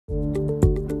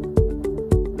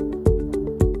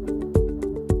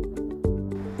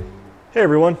Hey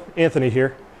everyone, Anthony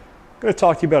here. I'm going to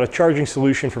talk to you about a charging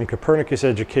solution from Copernicus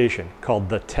Education called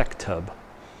the Tech Tub.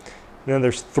 Now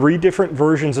there's 3 different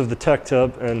versions of the Tech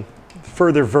Tub and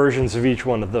further versions of each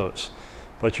one of those.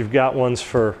 But you've got ones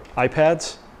for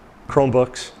iPads,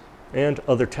 Chromebooks, and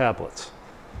other tablets.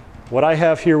 What I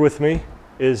have here with me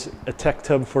is a Tech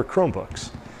Tub for Chromebooks.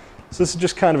 So this is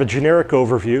just kind of a generic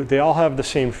overview. They all have the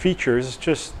same features, it's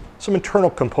just some internal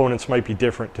components might be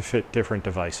different to fit different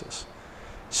devices.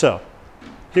 So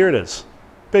here it is,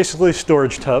 basically a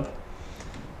storage tub.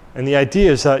 And the idea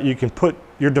is that you can put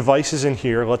your devices in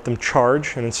here, let them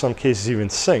charge, and in some cases even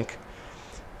sync,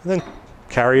 and then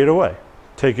carry it away.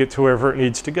 Take it to wherever it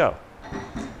needs to go.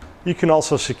 You can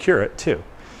also secure it too.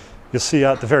 You'll see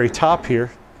at the very top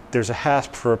here, there's a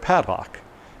hasp for a padlock.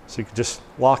 So you can just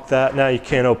lock that. Now you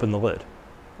can't open the lid.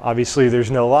 Obviously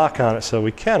there's no lock on it, so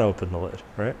we can open the lid,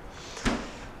 right?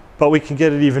 But we can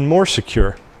get it even more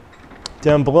secure.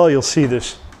 Down below you'll see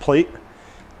this plate.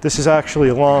 This is actually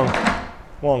a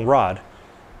long rod.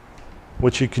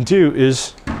 What you can do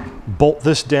is bolt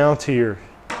this down to your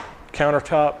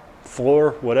countertop,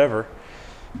 floor, whatever.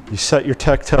 You set your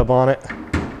Tech Tub on it.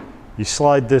 You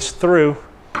slide this through,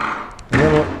 and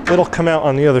then it'll come out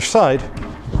on the other side,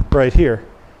 right here.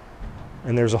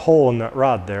 And there's a hole in that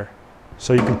rod there.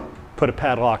 So you can put a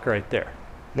padlock right there.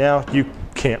 Now you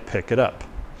can't pick it up.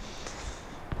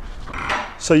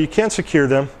 So you can secure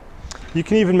them. You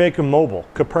can even make them mobile.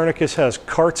 Copernicus has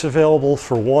carts available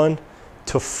for 1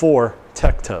 to 4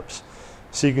 Tech Tubs.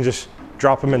 So you can just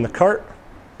drop them in the cart,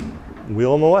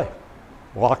 wheel them away.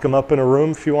 Lock them up in a room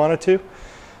if you wanted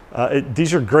to.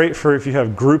 These are great for if you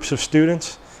have groups of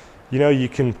students. You know, you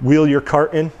can wheel your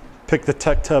cart in, pick the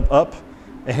Tech Tub up,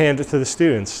 and hand it to the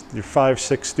students. Your 5,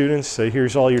 6 students, say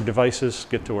here's all your devices,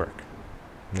 get to work.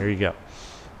 There you go.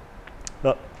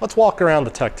 But let's walk around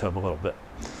the Tech Tub a little bit.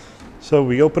 So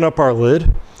we open up our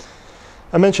lid.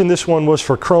 I mentioned this one was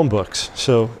for Chromebooks.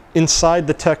 So inside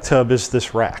the Tech Tub is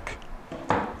this rack.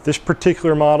 This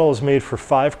particular model is made for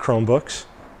 5 Chromebooks,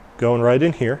 going right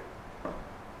in here.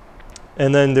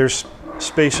 And then there's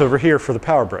space over here for the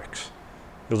power bricks.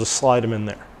 You'll just slide them in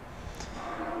there.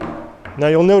 Now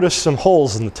you'll notice some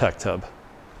holes in the Tech Tub.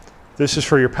 This is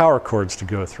for your power cords to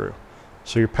go through.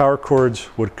 So your power cords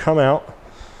would come out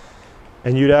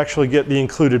and you'd actually get the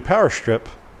included power strip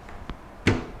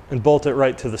and bolt it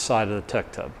right to the side of the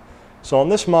Tech Tub. So on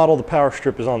this model, the power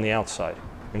strip is on the outside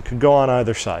and could go on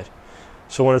either side.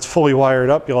 So when it's fully wired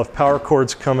up, you'll have power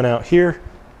cords coming out here,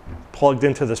 plugged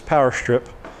into this power strip.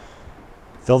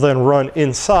 They'll then run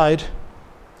inside,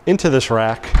 into this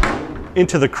rack,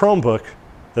 into the Chromebook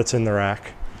that's in the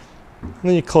rack. And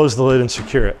then you close the lid and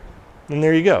secure it. And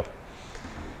there you go.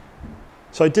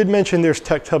 So I did mention there's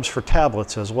Tech Tubs for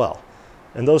tablets as well.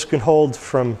 And those can hold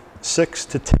from 6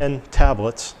 to 10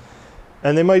 tablets.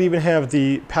 And they might even have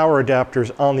the power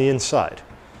adapters on the inside.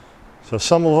 So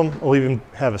some of them will even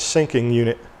have a syncing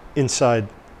unit inside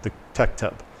the Tech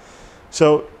Tub.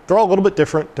 So they're all a little bit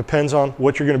different, depends on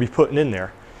what you're going to be putting in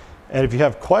there. And if you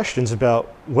have questions about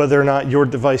whether or not your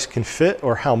device can fit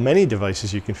or how many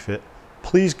devices you can fit,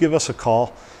 please give us a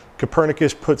call.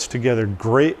 Copernicus puts together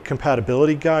great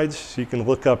compatibility guides so you can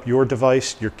look up your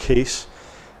device, your case,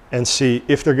 and see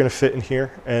if they're going to fit in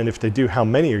here, and if they do, how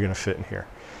many are going to fit in here.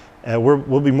 And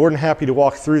we'll be more than happy to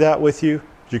walk through that with you.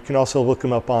 You can also look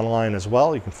them up online as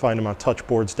well. You can find them on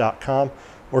touchboards.com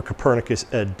or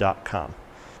copernicused.com.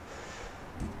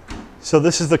 So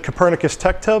this is the Copernicus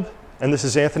Tech Tub, and this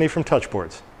is Anthony from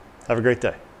Touchboards. Have a great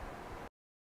day.